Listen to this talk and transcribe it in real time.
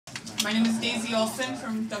My name is Daisy Olsen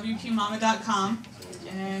from WCBos-D06,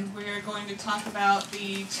 and we are going to talk about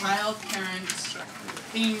the child-parent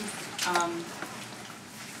theme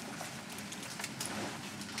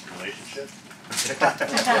relationship.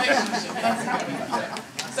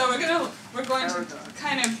 So we're going to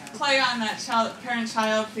kind of play on that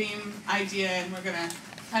parent-child theme idea, and we're going to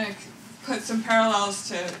kind of put some parallels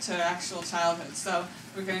to actual childhood. So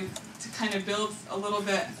we're going to kind of build a little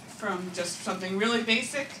bit from just something really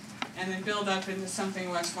basic, and then build up into something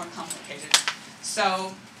much more complicated.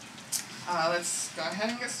 So let's go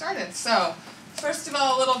ahead and get started. So first of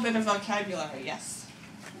all, a little bit of vocabulary. Yes?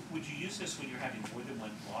 Would you use this when you're having more than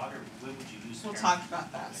one blog, or when would you use it? We'll talk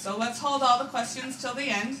about that. So let's hold all the questions till the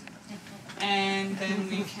end, and then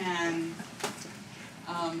we can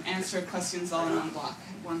answer questions all in one block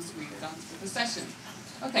once we've gone through the session.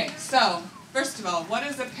 Okay, so first of all, what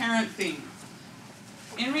is a parent theme?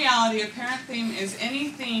 In reality, a parent theme is any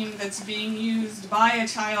theme that's being used by a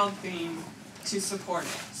child theme to support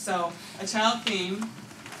it. So a child theme,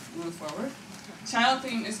 move forward, child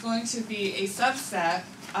theme is going to be a subset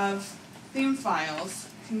of theme files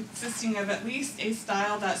consisting of at least a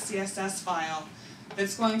style.css file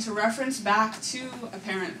that's going to reference back to a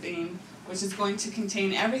parent theme, which is going to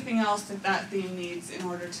contain everything else that that theme needs in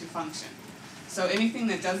order to function. So anything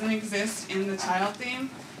that doesn't exist in the child theme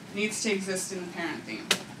needs to exist in the parent theme.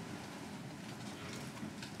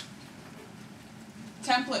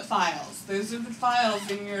 Template files. Those are the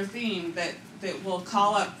files in your theme that will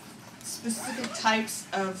call up specific types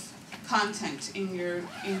of content in your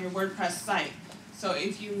WordPress site. So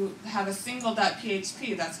if you have a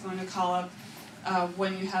single.php, that's going to call up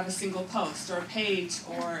when you have a single post or a page,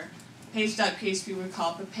 or page.php would call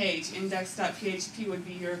up a page. Index.php would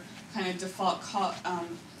be your kind of default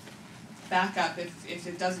backup if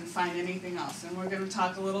it doesn't find anything else. And we're going to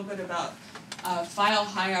talk a little bit about file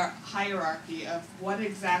hierarchy of what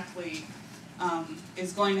exactly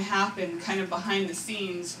is going to happen kind of behind the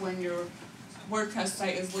scenes when your WordPress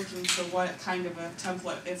site is looking for what kind of a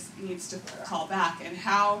template it needs to call back, and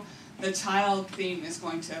how the child theme is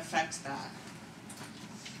going to affect that.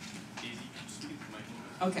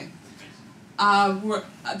 Okay.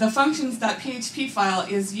 The functions.php file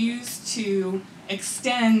is used to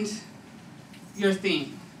extend your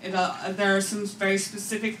theme. There are some very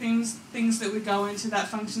specific things that would go into that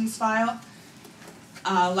functions file,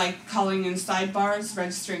 like calling in sidebars,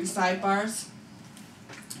 registering sidebars.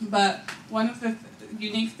 But one of the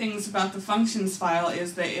unique things about the functions file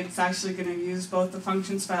is that it's actually going to use both the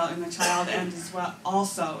functions file in the child and as well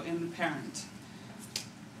also in the parent.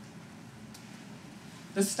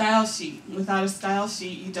 The style sheet. Without a style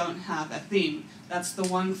sheet, you don't have a theme. That's the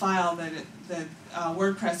one file that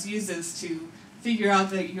WordPress uses to figure out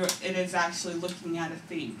that it is actually looking at a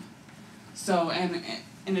theme. So, and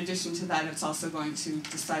in addition to that, it's also going to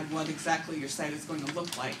decide what exactly your site is going to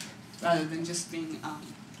look like, rather than just being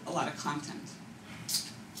a lot of content.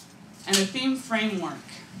 And a theme framework.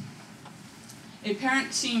 A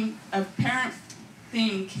parent theme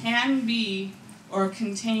can be or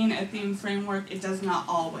contain a theme framework. It does not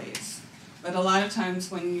always. But a lot of times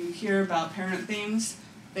when you hear about parent themes,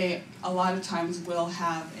 they a lot of times will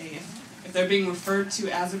have if they're being referred to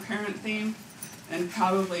as a parent theme, then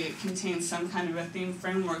probably it contains some kind of a theme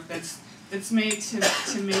framework that's made to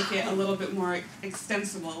make it a little bit more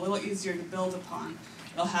extensible, a little easier to build upon.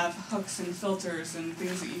 It'll have hooks and filters and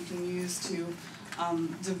things that you can use to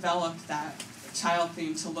develop that child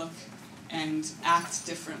theme to look and act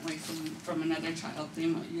differently from another child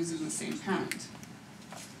theme using the same parent.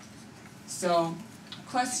 So, the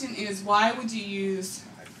question is, why would you use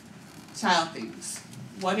child themes?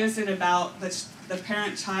 What is it about the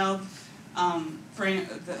parent-child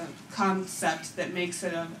the concept that makes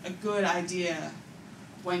it a good idea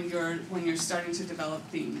when you're starting to develop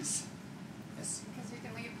themes? Yes? Because you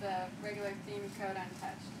can leave the regular theme code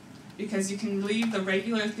untouched. Because you can leave the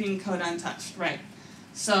regular theme code untouched, right.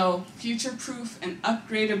 So, future-proof and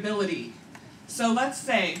upgradability. So let's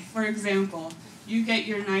say, for example, you get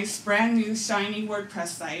your nice brand new shiny WordPress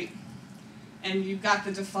site, and you've got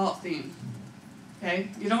the default theme. Okay?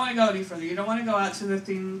 You don't want to go any further. You don't want to go out to the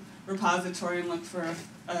theme repository and look for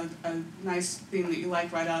a nice theme that you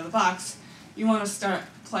like right out of the box. You want to start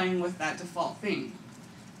playing with that default theme.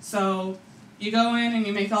 So you go in and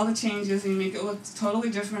you make all the changes and you make it look totally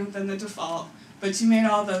different than the default, but you made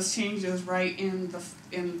all those changes right in the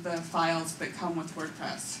files that come with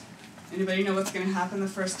WordPress. Anybody know what's going to happen the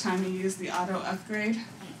first time you use the auto upgrade?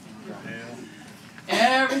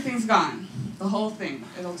 Everything's gone. The whole thing.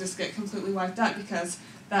 It'll just get completely wiped out because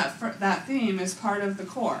that theme is part of the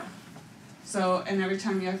core. So, and every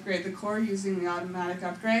time you upgrade the core using the automatic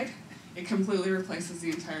upgrade, it completely replaces the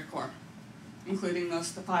entire core, including the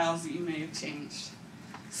files that you may have changed.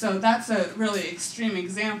 So that's a really extreme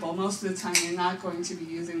example. Most of the time you're not going to be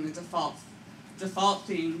using the default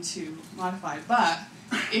theme to modify. But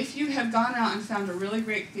if you have gone out and found a really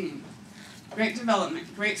great theme, great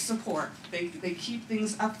development, great support, they keep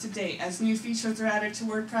things up to date. As new features are added to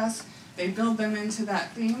WordPress, they build them into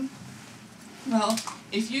that theme. Well,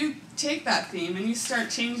 if you take that theme and you start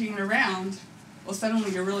changing it around, well,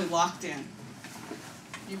 suddenly you're really locked in.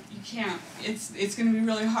 You can't. It's going to be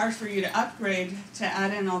really hard for you to upgrade to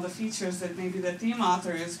add in all the features that maybe the theme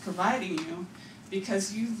author is providing you,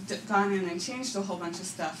 because you've gone in and changed a whole bunch of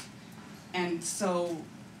stuff. And so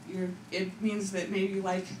it means that maybe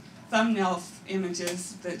like thumbnail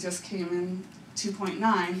images that just came in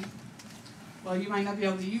 2.9, well, you might not be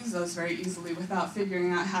able to use those very easily without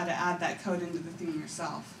figuring out how to add that code into the theme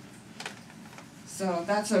yourself. So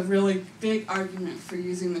that's a really big argument for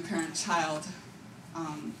using the parent-child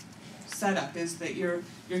setup, is that you're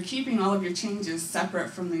keeping all of your changes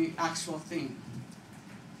separate from the actual theme.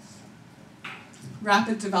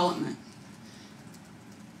 Rapid development.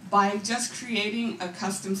 By just creating a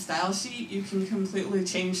custom style sheet, you can completely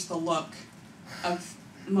change the look of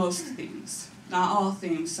most themes. Not all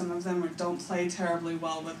themes. Some of them don't play terribly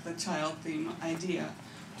well with the child theme idea.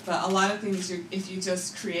 But a lot of things, if you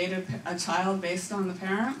just create a child based on the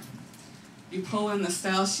parent, you pull in the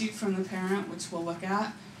style sheet from the parent, which we'll look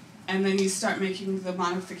at, and then you start making the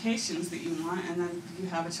modifications that you want, and then you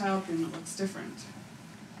have a child theme that looks different.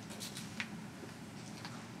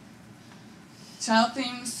 Child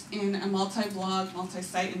themes in a multi-blog,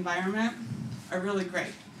 multi-site environment are really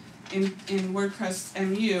great. In WordPress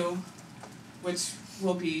MU, which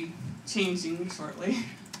will be changing shortly,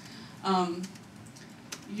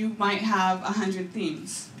 you might have 100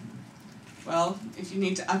 themes. Well, if you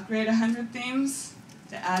need to upgrade 100 themes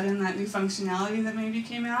to add in that new functionality that maybe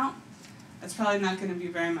came out, that's probably not going to be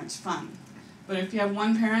very much fun. But if you have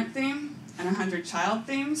one parent theme and 100 child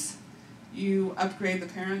themes, you upgrade the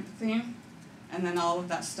parent theme, and then all of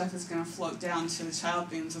that stuff is going to float down to the child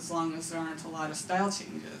themes as long as there aren't a lot of style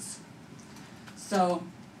changes. So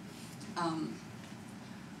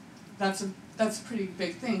that's a pretty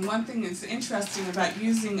big thing. One thing that's interesting about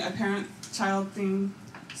using a parent-child theme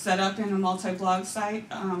setup in a multi-blog site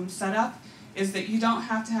setup is that you don't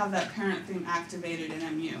have to have that parent theme activated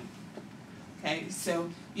in MU. Okay, so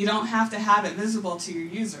you don't have to have it visible to your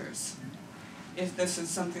users if this is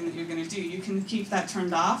something that you're going to do. You can keep that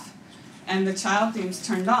turned off, and the child theme's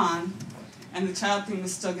turned on, and the child theme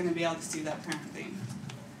is still going to be able to see that parent theme.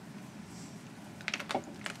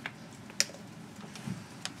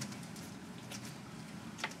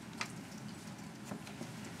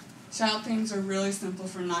 Child themes are really simple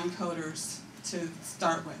for non-coders to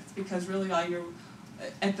start with, because really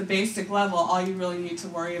at the basic level, all you really need to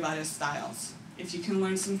worry about is styles. If you can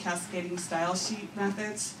learn some cascading style sheet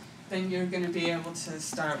methods, then you're going to be able to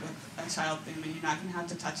start with a child theme, and you're not going to have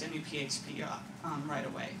to touch any PHP right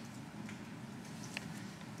away.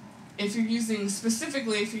 If you're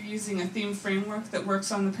using a theme framework that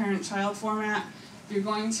works on the parent-child format, you're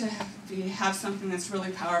going to have something that's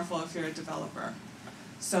really powerful if you're a developer.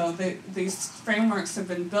 So these frameworks have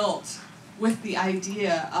been built with the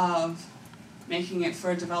idea of making it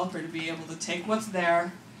for a developer to be able to take what's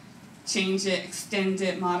there, change it, extend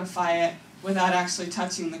it, modify it, without actually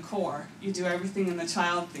touching the core. You do everything in the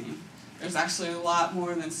child theme. There's actually a lot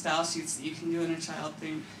more than style sheets that you can do in a child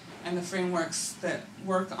theme, and the frameworks that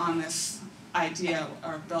work on this idea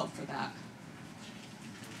are built for that.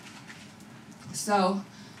 So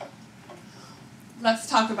let's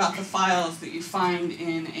talk about the files that you find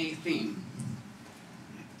in a theme.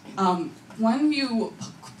 When you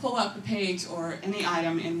pull up a page or any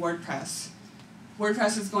item in WordPress,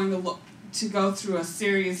 WordPress is going to go through a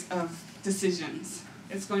series of decisions.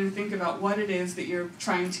 It's going to think about what it is that you're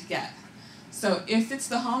trying to get. So if it's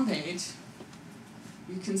the home page,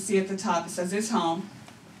 you can see at the top it says is home,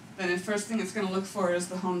 then the first thing it's going to look for is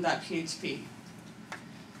the home.php.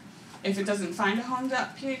 If it doesn't find a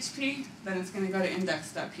home.php, then it's going to go to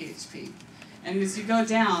index.php. And as you go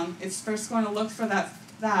down, it's first going to look for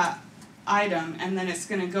that item, and then it's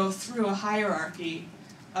going to go through a hierarchy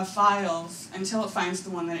of files until it finds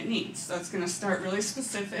the one that it needs. So it's going to start really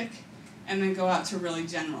specific and then go out to really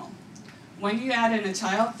general. When you add in a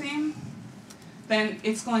child theme, then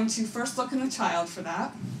it's going to first look in the child for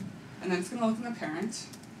that, and then it's going to look in the parent,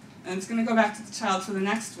 and it's going to go back to the child for the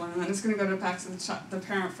next one, and then it's going to go back to the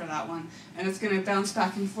parent for that one, and it's going to bounce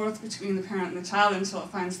back and forth between the parent and the child until it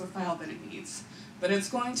finds the file that it needs. But it's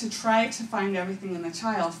going to try to find everything in the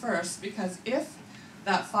child first, because if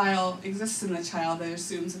that file exists in the child, it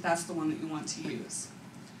assumes that that's the one that you want to use.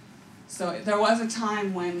 So there was a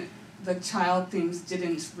time when the child themes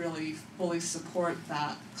didn't really fully support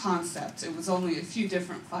that concept. It was only a few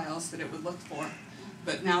different files that it would look for,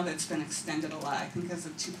 but now that's been extended a lot, I think as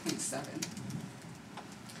of 2.7.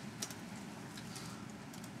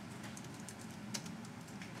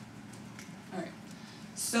 Alright,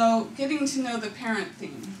 so getting to know the parent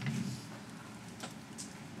theme.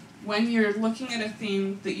 When you're looking at a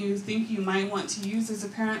theme that you think you might want to use as a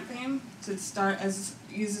parent theme, to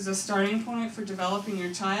use as a starting point for developing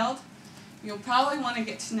your child, you'll probably want to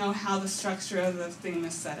get to know how the structure of the theme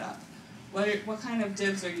is set up. What kind of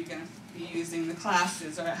divs are you going to be using, the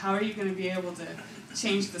classes, or how are you going to be able to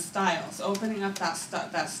change the styles? Opening up that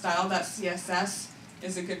style.css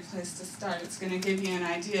is a good place to start. It's going to give you an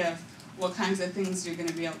idea of what kinds of things you're going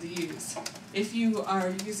to be able to use. If you are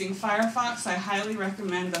using Firefox, I highly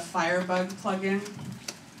recommend the Firebug plugin.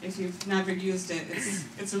 If you've never used it,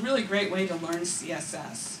 it's a really great way to learn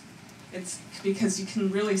CSS. It's because you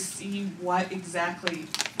can really see what exactly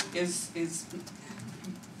is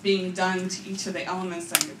being done to each of the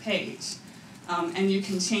elements on your page. And you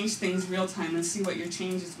can change things real time and see what your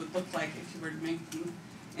changes would look like if you were to make them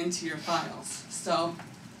into your files. So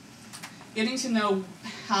getting to know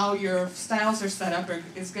how your styles are set up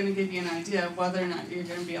is going to give you an idea of whether or not you're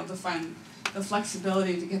going to be able to find the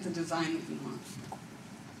flexibility to get the design that you want.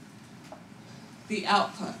 The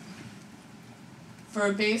output. For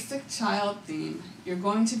a basic child theme, you're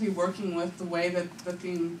going to be working with the way that the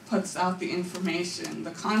theme puts out the information.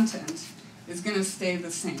 The content is going to stay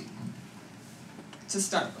the same to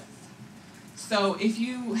start with. So if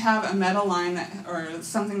you have a meta line or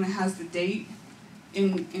something that has the date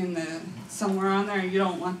somewhere on there and you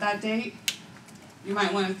don't want that date, you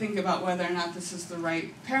might want to think about whether or not this is the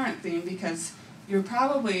right parent theme, because you're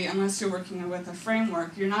probably, unless you're working with a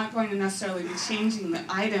framework, you're not going to necessarily be changing the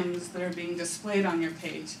items that are being displayed on your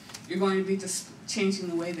page. You're going to be changing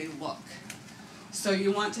the way they look. So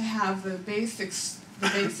you want to have the basic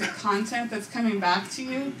content that's coming back to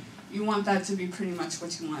you. You want that to be pretty much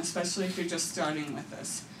what you want, especially if you're just starting with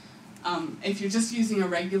this. If you're just using a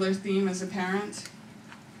regular theme as a parent,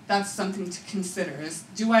 that's something to consider, is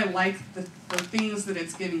do I like the things that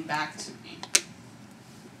it's giving back to me?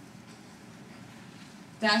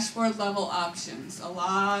 Dashboard level options. A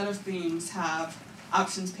lot of themes have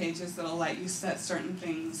options pages that will let you set certain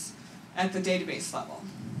things at the database level.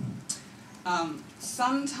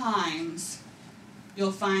 Sometimes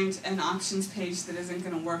you'll find an options page that isn't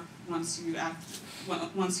going to work once you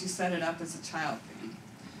set it up as a child theme.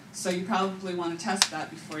 So you probably want to test that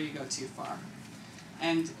before you go too far.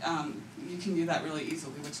 And you can do that really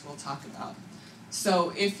easily, which we'll talk about.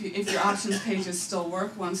 So if your options pages still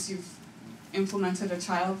work once you've implemented a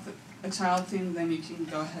child theme, then you can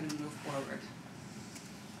go ahead and move forward.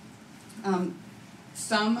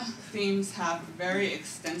 Some themes have very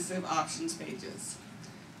extensive options pages.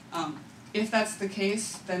 If that's the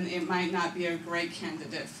case, then it might not be a great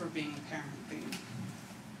candidate for being a parent theme.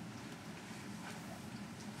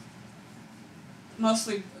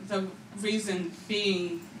 Mostly the reason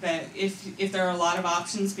being that if there are a lot of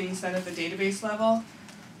options being set at the database level,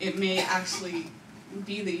 it may actually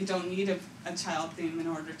be that you don't need a child theme in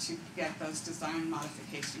order to get those design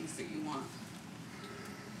modifications that you want.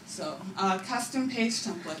 So, custom page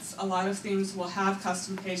templates. A lot of themes will have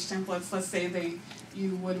custom page templates. Let's say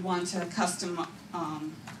you would want a custom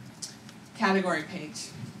category page,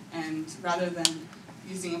 and rather than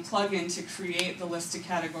using a plugin to create the list of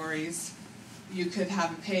categories, you could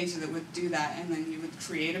have a page that would do that, and then you would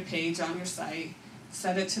create a page on your site,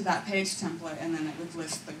 set it to that page template, and then it would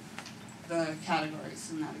list the categories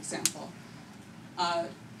in that example.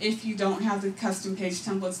 If you don't have the custom page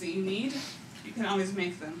templates that you need, you can always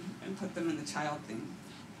make them and put them in the child theme.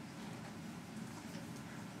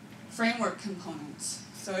 Framework components.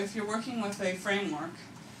 So if you're working with a framework,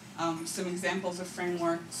 some examples of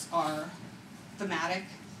frameworks are thematic,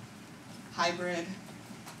 hybrid,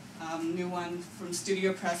 new one from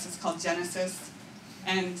Studio Press is called Genesis.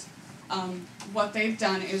 And what they've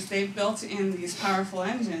done is they've built in these powerful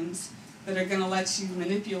engines that are going to let you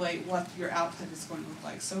manipulate what your output is going to look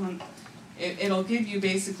like. So it'll give you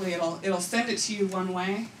basically, it'll send it to you one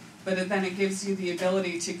way, but then it gives you the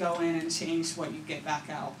ability to go in and change what you get back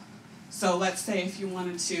out. So let's say if you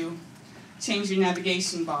wanted to change your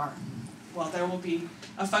navigation bar, well, there will be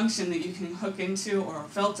a function that you can hook into or a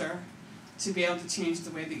filter to be able to change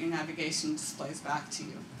the way that your navigation displays back to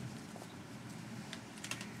you.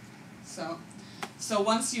 So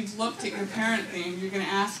once you've looked at your parent theme, you're going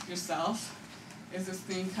to ask yourself, is this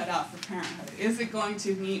theme cut out for parenthood? Is it going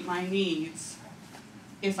to meet my needs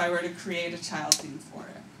if I were to create a child theme for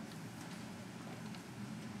it.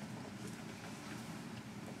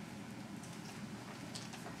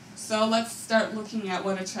 So let's start looking at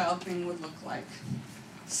what a child theme would look like.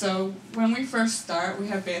 So when we first start, we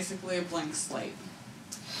have basically a blank slate.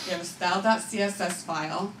 We have a style.css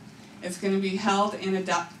file. It's going to be held in a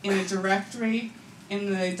directory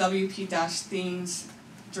in the WP-themes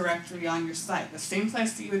directory on your site, the same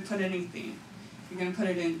place that you would put any theme. You're going to put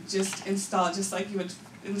it in, just install it just like you would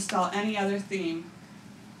install any other theme.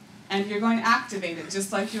 And you're going to activate it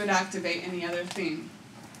just like you would activate any other theme.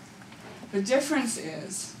 The difference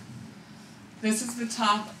is, this is the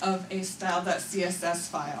top of a style.css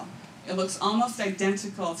file. It looks almost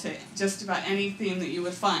identical to just about any theme that you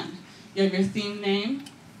would find. You have your theme name,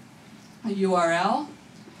 a URL,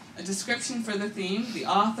 a description for the theme, the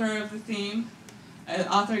author of the theme, an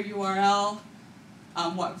author URL,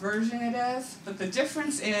 what version it is, but the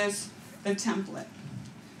difference is the template.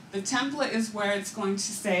 The template is where it's going to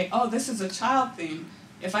say, oh, this is a child theme.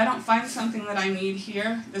 If I don't find something that I need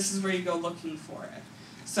here, this is where you go looking for it.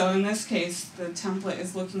 So in this case, the template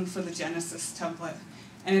is looking for the Genesis template,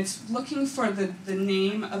 and it's looking for the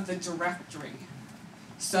name of the directory.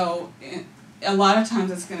 So a lot of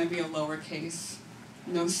times it's going to be a lowercase,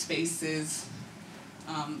 no spaces,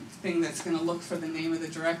 thing that's going to look for the name of the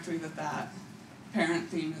directory that parent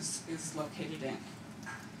theme is located in.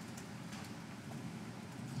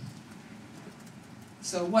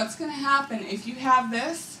 So what's going to happen if you have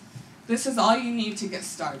this? This is all you need to get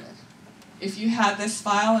started. If you had this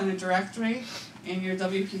file in a directory, in your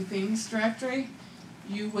WP themes directory,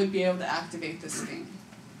 you would be able to activate this theme.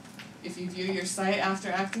 If you view your site after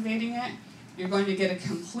activating it, you're going to get a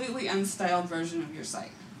completely unstyled version of your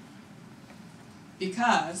site.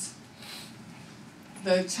 Because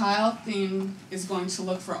the child theme is going to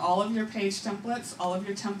look for all of your page templates, all of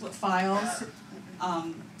your template files,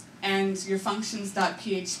 and your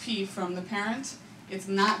functions.php from the parent. It's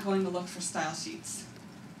not going to look for style sheets.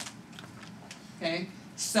 Okay,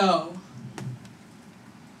 so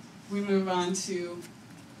we move on to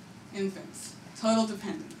infants, total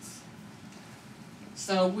dependence.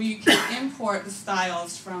 So we can import the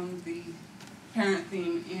styles from the parent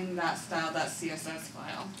theme in that style.css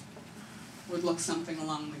file. Would look something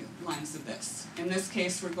along the lines of this. In this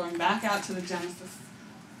case, we're going back out to the Genesis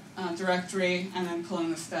directory and then pulling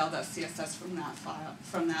the style.css from that file,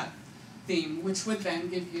 from that theme, which would then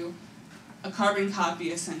give you a carbon copy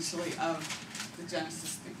essentially of the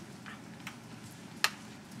Genesis theme.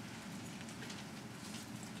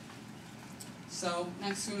 So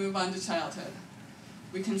next we move on to childhood.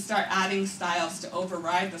 We can start adding styles to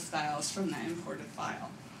override the styles from the imported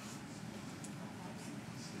file.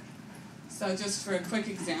 So just for a quick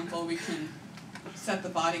example, we can set the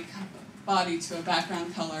body to a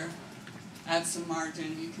background color, add some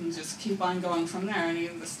margin. You can just keep on going from there. Any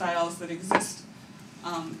of the styles that exist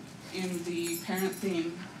in the parent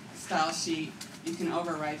theme style sheet, you can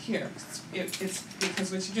override here. It's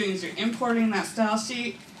because what you're doing is you're importing that style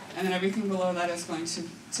sheet, and then everything below that is going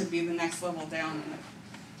to be the next level down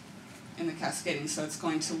in the cascading. So it's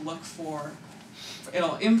going to look for,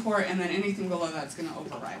 it'll import, and then anything below that's going to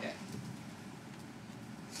override it.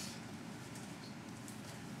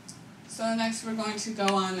 So next we're going to go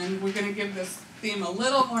on and we're going to give this theme a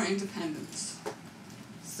little more independence.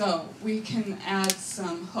 So we can add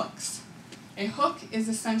some hooks. A hook is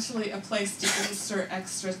essentially a place to insert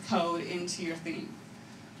extra code into your theme.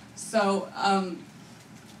 So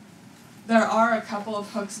there are a couple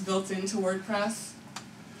of hooks built into WordPress,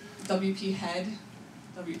 WP head,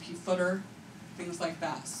 WP footer, things like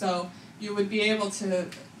that. So you would be able to,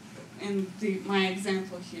 in my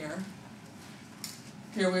example here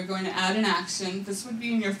we're going to add an action. This would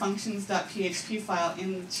be in your functions.php file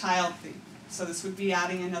in the child theme. So this would be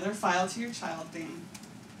adding another file to your child theme.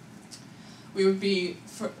 We'll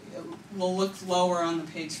look lower on the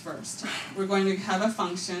page first. We're going to have a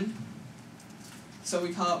function. So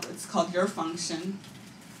it's called your function.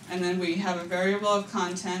 And then we have a variable of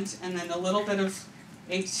content and then a little bit of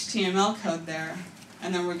HTML code there.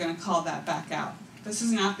 And then we're going to call that back out. This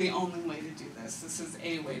is not the only way to do this. This is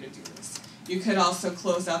a way to do this. You could also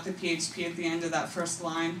close out the PHP at the end of that first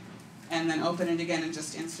line and then open it again and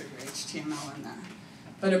just insert your HTML in there.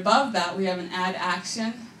 But above that, we have an add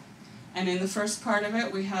action. And in the first part of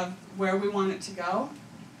it, we have where we want it to go,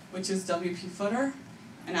 which is WP footer.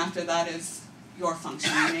 And after that is your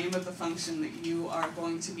function, the name of the function that you are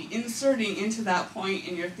going to be inserting into that point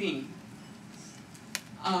in your theme.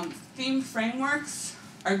 Theme frameworks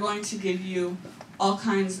are going to give you all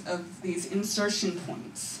kinds of these insertion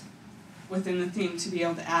points within the theme to be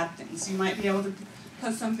able to add things. You might be able to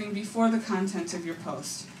put something before the content of your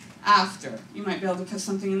post. After, you might be able to put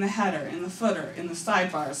something in the header, in the footer, in the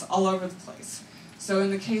sidebars, all over the place. So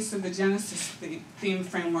in the case of the Genesis theme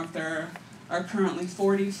framework, there are currently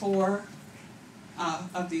 44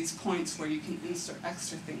 of these points where you can insert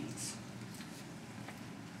extra things.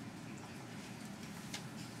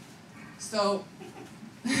 So,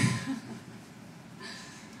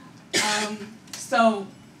 so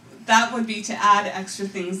that would be to add extra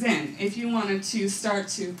things in. If you wanted to start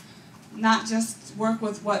to not just work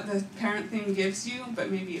with what the parent theme gives you,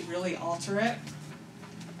 but maybe really alter it,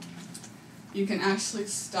 you can actually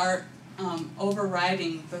start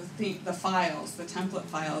overriding the files, the template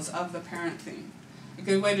files of the parent theme. A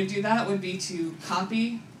good way to do that would be to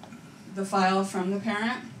copy the file from the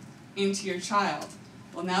parent into your child.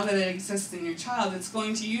 Well, now that it exists in your child, it's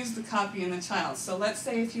going to use the copy in the child. So let's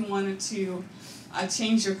say if you wanted to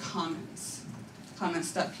change your comments.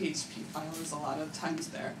 Comments.php file is a lot of times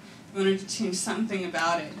there. If you wanted to change something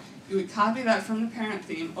about it, you would copy that from the parent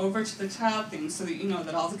theme over to the child theme so that you know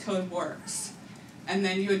that all the code works. And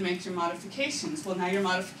then you would make your modifications. Well, now your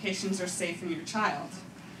modifications are safe in your child.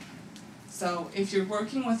 So if you're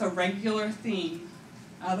working with a regular theme,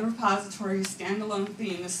 the repository standalone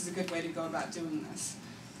theme, this is a good way to go about doing this.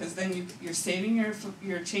 Because then you're saving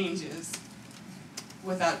your changes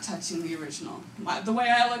without touching the original. The way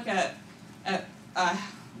I look at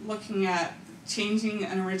looking at changing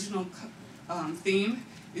an original theme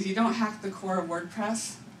is you don't hack the core of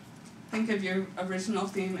WordPress. Think of your original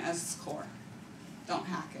theme as its core. Don't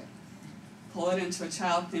hack it. Pull it into a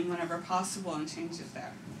child theme whenever possible and change it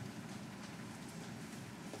there.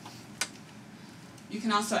 You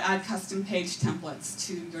can also add custom page templates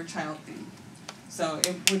to your child theme. So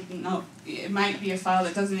it might be a file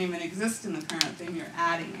that doesn't even exist in the parent theme, you're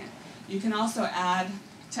adding it. You can also add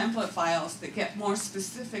template files that get more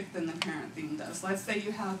specific than the parent theme does. Let's say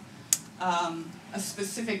you have a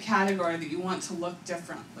specific category that you want to look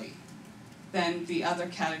differently than the other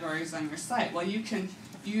categories on your site. Well, you can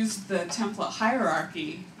use the template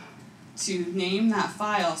hierarchy to name that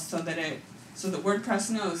file so that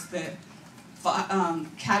WordPress knows that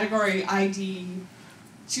category ID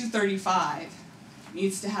 235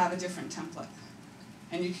 needs to have a different template.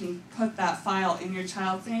 And you can put that file in your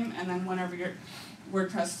child theme, and then whenever your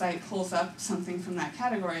WordPress site pulls up something from that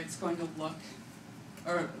category, it's going to look,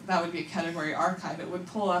 or that would be a category archive, it would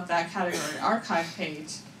pull up that category archive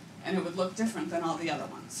page, and it would look different than all the other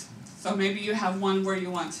ones. So maybe you have one where you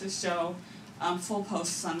want to show full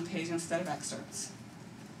posts on the page instead of excerpts.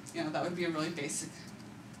 You know, that would be a really basic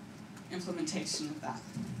implementation of that.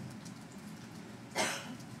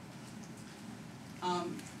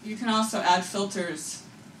 You can also add filters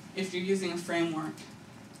if you're using a framework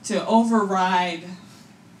to override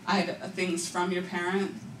things from your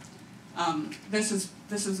parent. This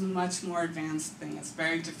is a much more advanced thing. It's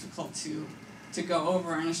very difficult to go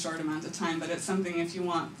over in a short amount of time, but it's something if you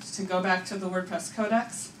want to go back to the WordPress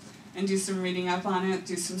Codex and do some reading up on it,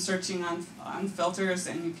 do some searching on filters,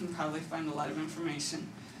 and you can probably find a lot of information.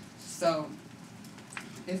 So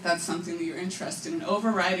if that's something that you're interested in,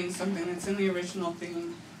 overriding something that's in the original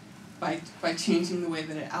theme by changing the way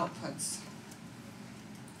that it outputs.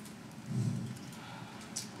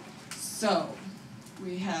 So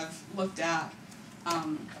we have looked at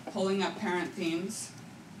pulling up parent themes,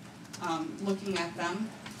 looking at them,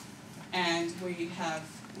 and we have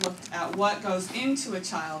looked at what goes into a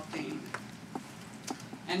child theme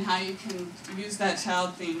and how you can use that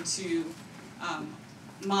child theme to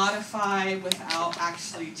modify without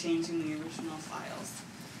actually changing the original files.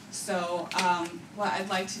 So what I'd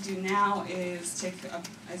like to do now is take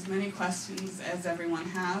as many questions as everyone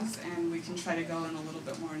has, and we can try to go in a little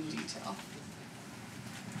bit more in detail.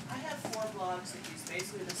 I have 4 blogs that use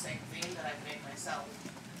basically the same theme that I've made myself,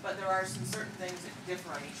 but there are some certain things that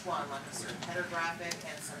differ on each one, like a certain header graphic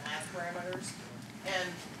and some ad parameters.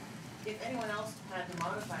 And if anyone else had to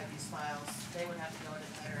modify these files, they would have to go into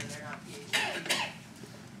the header, and they're not PHP.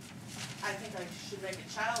 I think I should make a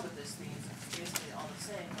child of this theme, it's basically all the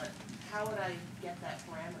same, but how would I get that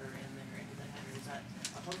parameter in there into the header? Is that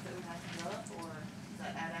a hook that would have to go up, or is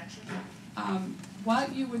that add action?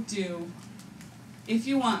 What you would do, if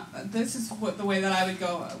you want, this is the way that I would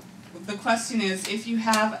go. The question is, if you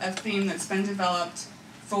have a theme that's been developed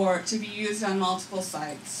to be used on multiple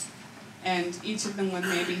sites, and each of them would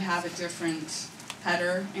maybe have a different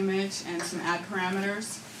header image and some ad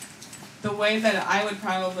parameters, the way that I would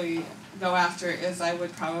probably go after is I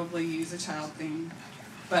would probably use a child theme.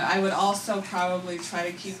 But I would also probably try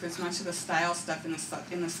to keep as much of the style stuff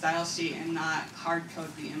in the style sheet and not hard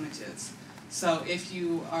code the images. So if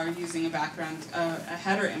you are using a background, a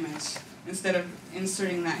header image, instead of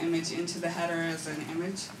inserting that image into the header as an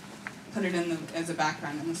image, put it in as a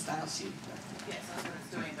background in the style sheet. Yes, that's what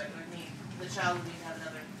it's doing, but it would need, the child would need to have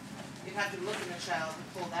another, you'd have to look in the child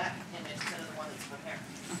to pull that image instead of the one that's prepared.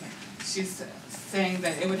 Okay. She's saying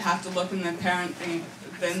that it would have to look in the parent theme,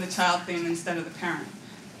 in the child theme instead of the parent.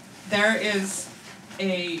 There is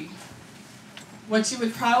what you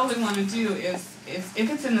would probably want to do is if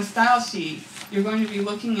it's in the style sheet, you're going to be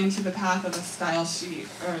looking into the path of the style sheet,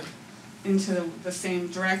 or into the same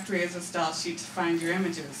directory as the style sheet to find your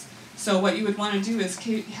images. So what you would want to do is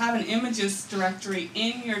have an images directory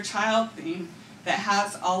in your child theme that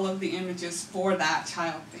has all of the images for that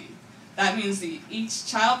child theme. That means that each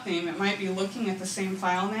child theme, it might be looking at the same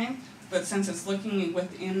file name, but since it's looking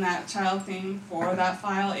within that child theme for that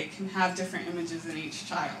file, it can have different images in each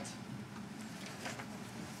child.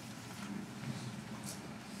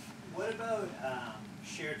 What about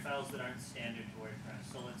shared files that aren't standard to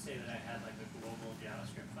WordPress? So let's say that I had like a global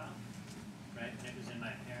JavaScript file, right? And it was in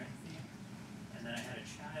my parent theme. And then I had a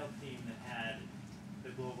child theme that had the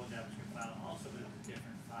global JavaScript file also, but it was a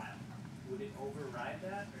different file. Would it override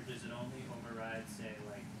that, or does it only override, say,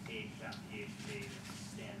 like page.php that's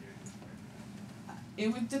standard? It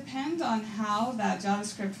would depend on how that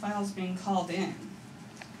JavaScript file is being called in.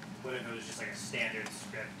 What if it was just like a standard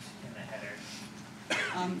script in the header?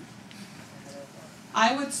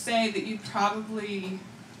 I would say that you'd probably,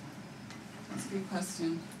 that's a good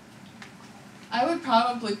question. I would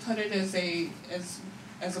probably put it as a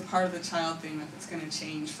part of the child theme if it's going to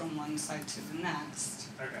change from one side to the next.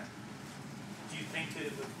 Okay. Do you think that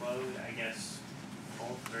it would load, I guess,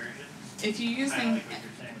 both versions? If you're using, kind of like what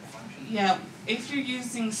you're saying with functions. yeah, if you're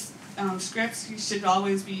using scripts, you should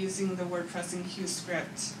always be using the WordPress enqueue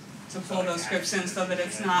script to pull those scripts in so that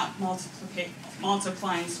it's not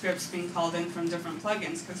multiplying scripts being called in from different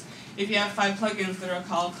plugins. Because if you have 5 plugins that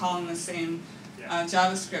are calling the same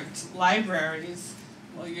JavaScript libraries,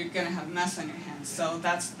 well, you're going to have a mess on your hands. So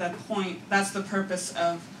that's the point, that's the purpose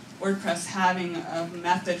of WordPress having a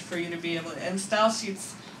method for you to be able to, and style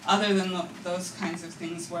sheets, other than those kinds of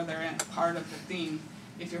things where they're in part of the theme,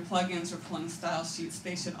 if your plugins are pulling style sheets,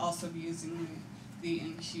 they should also be using the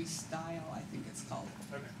enqueue style, I think it's called,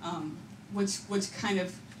 which kind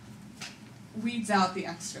of weeds out the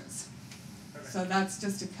extras. Okay. So that's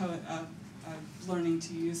just a code of learning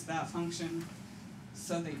to use that function,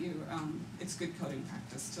 so that you it's good coding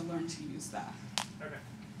practice to learn to use that. Okay.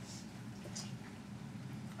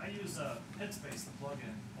 I use Headspace, the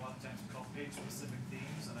plugin, a lot of times called page-specific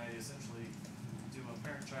themes, and I essentially do a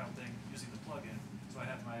parent-child thing using the plugin. So I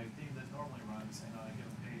have my theme that normally runs, and on a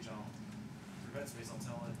given page, through Headspace, I'll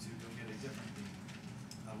tell it to go get a different theme,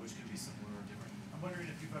 which could be similar or different. I'm wondering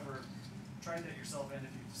if you've ever tried that yourself, and if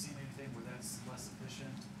you've seen anything where that's less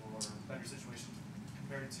efficient or better situation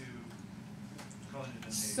compared to calling it a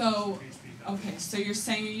PHP copy. Okay, so you're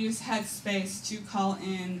saying you use Headspace to call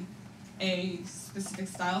in a specific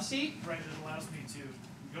style sheet? Right, it allows me to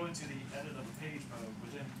go into the edit of a page mode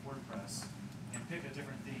within WordPress and pick a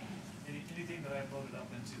different theme. Anything that I've loaded up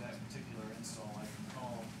into that particular install, I can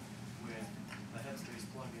call with the Headspace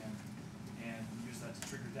plugin and use that to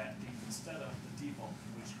trigger that theme instead of the default,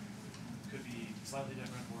 which could be slightly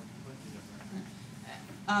different or completely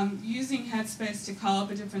different. Using Headspace to call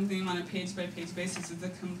up a different theme on a page-by-page basis is a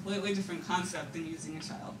completely different concept than using a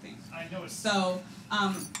child theme. I know it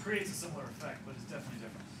creates a similar effect, but it's definitely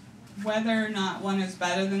different. Whether or not one is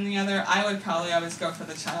better than the other, I would probably always go for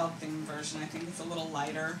the child theme version. I think it's a little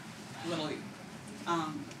lighter,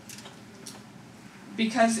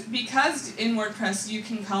 because in WordPress you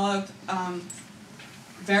can call up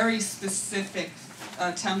very specific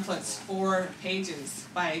templates for pages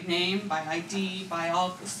by name, by ID, by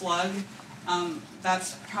all slug.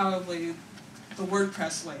 That's probably the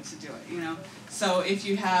WordPress way to do it, you know. So if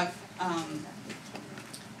you have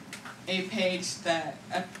a page that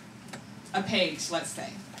a page, let's say,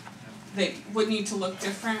 that would need to look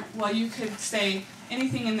different, well, you could say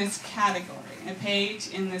anything in this category, a page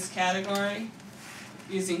in this category,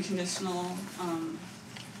 using conditional.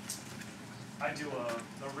 I do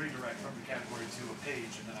a redirect from the category to a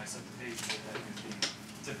page, and then I set the page that could be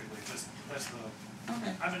typically just, that's the,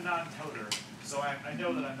 Okay. I'm a non-coder, so I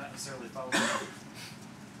know that I'm not necessarily following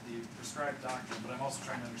the prescribed doctrine, but I'm also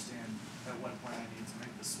trying to understand at what point I need to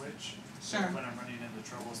make the switch. Sure. When I'm running into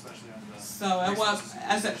trouble, especially on the. So at what,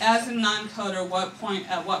 as a non-coder,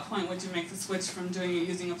 at what point would you make the switch from doing it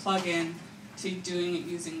using a plugin to doing it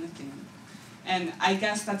using the theme? And I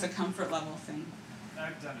guess that's a comfort level thing.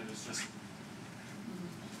 I've done it, it's just.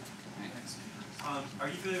 Are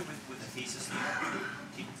you familiar with the thesis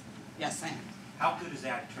theme? Yes, I am. How good is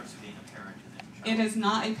that in terms of being a parent in that It is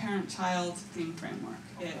not a parent-child theme framework.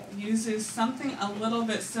 It uses something a little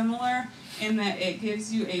bit similar in that it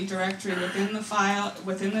gives you a directory within the file,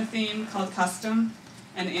 within the theme called custom,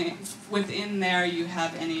 and within there you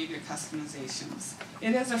have any of your customizations.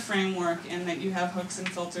 It is a framework in that you have hooks and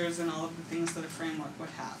filters and all of the things that a framework would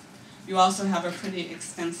have. You also have a pretty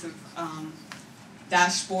extensive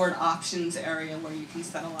dashboard options area where you can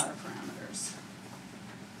set a lot of parameters.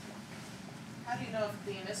 How do you know if a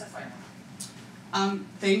theme is a framework?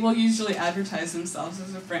 They will usually advertise themselves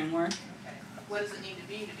as a framework. Okay. What does it need to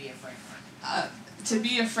be a framework? To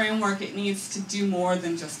be a framework, it needs to do more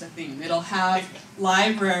than just a theme. It'll have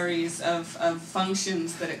libraries of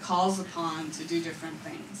functions that it calls upon to do different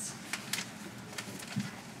things.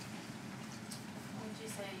 Would you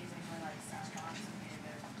say using more like Sandbox would be a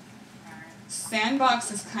good parent?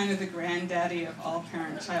 Sandbox is kind of the granddaddy of all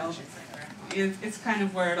parent-child. It's kind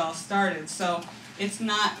of where it all started. So it's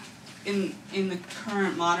not, in the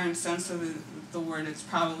current modern sense of the word, it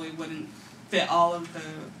probably wouldn't fit all of the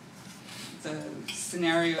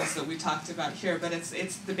scenarios that we talked about here, but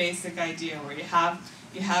it's the basic idea where you have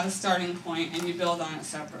a starting point and you build on it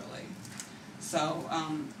separately. So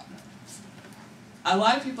a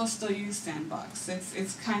lot of people still use Sandbox.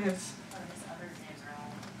 It's kind of, Other games are all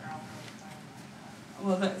really playing like that.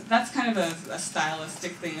 well, that's kind of a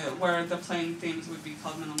stylistic thing where the plain themes would be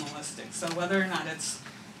called minimalistic. So whether or not it's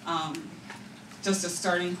just a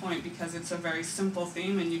starting point because it's a very simple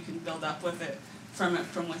theme and you can build up with it from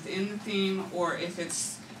within the theme, or if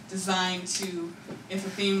it's designed to, if a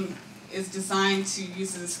theme is designed to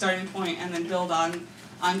use as a starting point and then build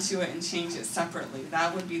onto it and change it separately.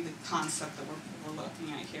 That would be the concept that we're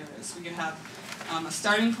looking at here, is we could have a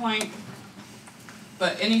starting point,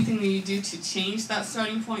 but anything that you do to change that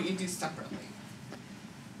starting point, you do separately.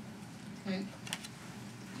 Okay?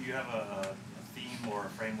 Do you have a theme or a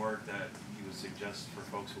framework that you would suggest for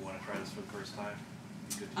folks who want to try this for the first time?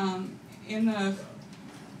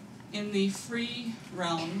 In the free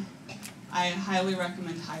realm, I highly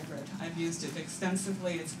recommend Hybrid. I've used it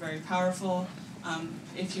extensively. It's very powerful.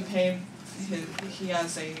 If you pay, he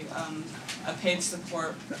has a paid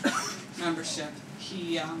support membership.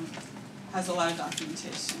 He has a lot of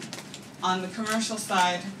documentation. On the commercial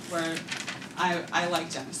side, where I like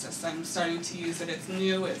Genesis, I'm starting to use it. It's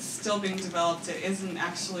new. It's still being developed. It isn't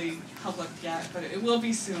actually public yet, but it will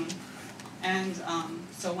be soon. And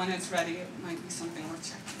so when it's ready, it might be something worth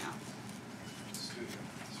checking out. Studio,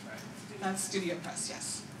 that's right. That's Studio Press,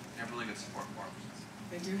 yes. They have really good support forms.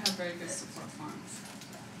 They do have very good support forms.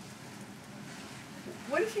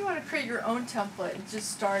 What if you want to create your own template and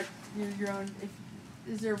just start your own?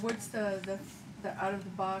 What's the out of the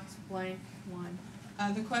box blank one?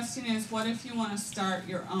 The question is, what if you want to start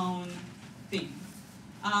your own theme?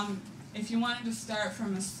 If you wanted to start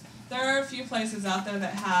from there are a few places out there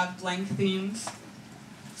that have blank themes.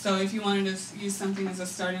 So if you wanted to use something as a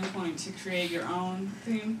starting point to create your own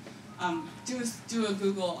theme, do a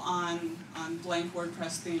Google on blank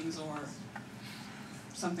WordPress themes or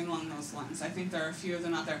something along those lines. I think there are a few of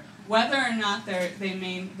them out there. Whether or not they're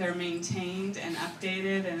maintained and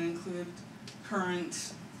updated and include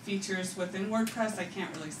current features within WordPress, I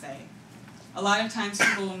can't really say. A lot of times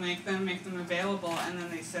people will make them available and then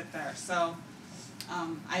they sit there. So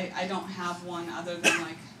I don't have one other than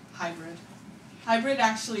like Hybrid. Hybrid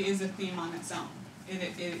actually is a theme on its own.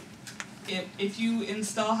 If you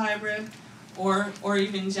install Hybrid or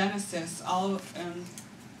even Genesis,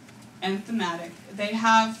 and Thematic, they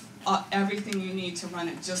have everything you need to run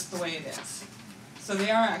it just the way it is. So they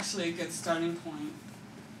are actually a good starting point.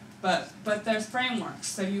 But they're frameworks,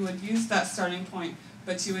 so you would use that starting point,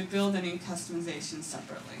 but you would build any customization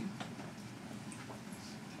separately.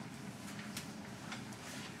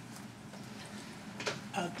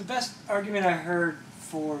 The best argument I heard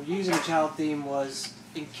for using a child theme was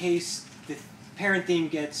in case the parent theme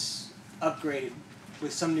gets upgraded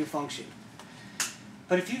with some new function.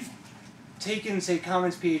 But if you've taken, say,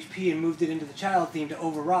 Commons PHP and moved it into the child theme to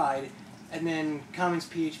override, and then Commons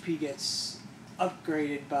PHP gets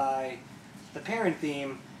upgraded by the parent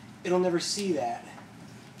theme, it'll never see that.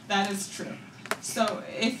 That is true. So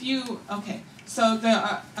so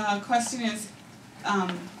the question is,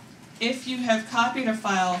 if you have copied a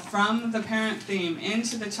file from the parent theme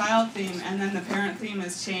into the child theme and then the parent theme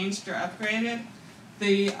is changed or upgraded,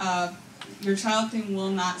 your child theme will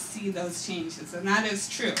not see those changes, and that is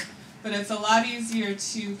true. But it's a lot easier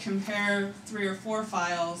to compare 3 or 4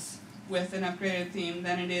 files with an upgraded theme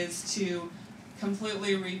than it is to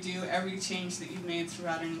completely redo every change that you've made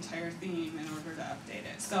throughout an entire theme in order to update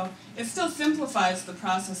it. So it still simplifies the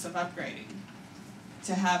process of upgrading.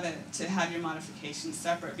 to have your modifications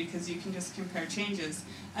separate, because you can just compare changes.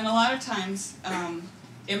 And a lot of times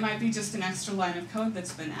it might be just an extra line of code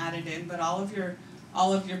that's been added in, but all of your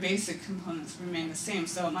basic components remain the same.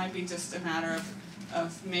 So it might be just a matter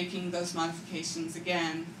of making those modifications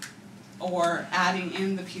again, or adding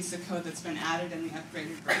in the piece of code that's been added in the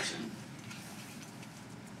upgraded version.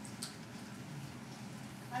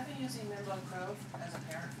 I've been using Nimbo Grove as a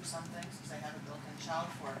parent for some things because I have a built-in child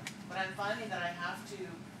for it. But I'm finding that I have to,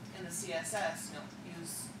 in the CSS,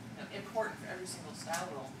 import for every single style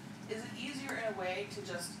rule. Is it easier in a way to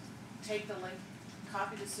just take the link,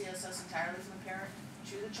 copy the CSS entirely from the parent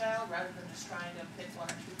to the child, rather than just trying to pick one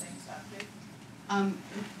or two things to update?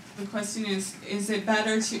 The question is it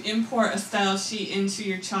better to import a style sheet into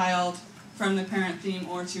your child from the parent theme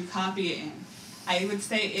or to copy it in? I would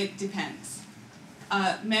say it depends.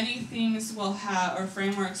 Many themes will have, or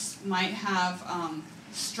frameworks might have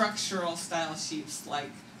structural style sheets,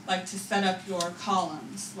 like to set up your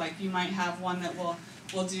columns. Like you might have one that will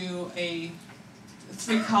do a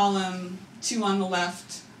 3-column, 2 on the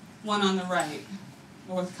left, 1 on the right,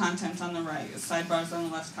 or with content on the right, sidebars on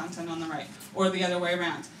the left, content on the right, or the other way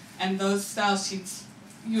around. And those style sheets,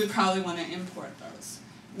 you would probably want to import those.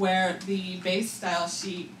 Where the base style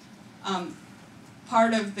sheet,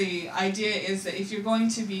 part of the idea is that if you're going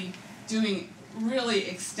to be doing really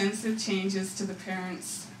extensive changes to the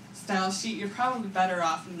parent's style sheet, you're probably better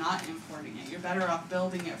off not importing it. You're better off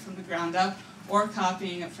building it from the ground up or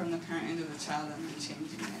copying it from the parent into the child and then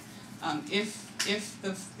changing it. If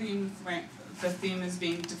the theme is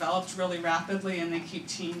being developed really rapidly and they keep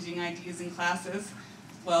changing IDs in classes,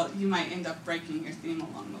 well, you might end up breaking your theme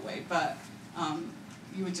along the way. But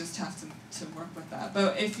you would just have to work with that.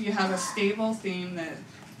 But if you have a stable theme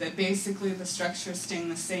that basically the structure is staying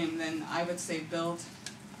the same, then I would say build,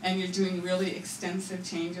 and you're doing really extensive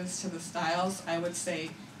changes to the styles, I would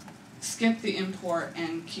say skip the import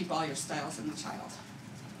and keep all your styles in the child.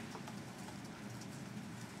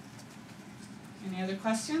 Any other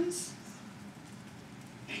questions?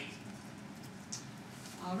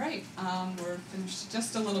 All right, we're finished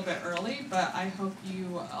just a little bit early, but I hope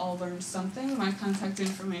you all learned something. My contact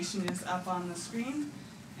information is up on the screen,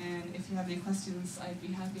 and if you have any questions, I'd be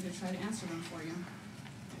happy to try to answer them for you.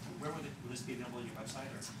 Where will this be available on your website?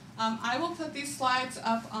 Or? I will put these slides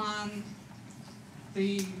up on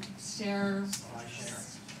the SlideShare.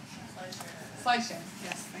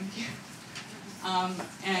 Yes, thank you.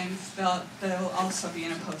 And they'll also be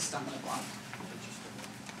in a post on the blog.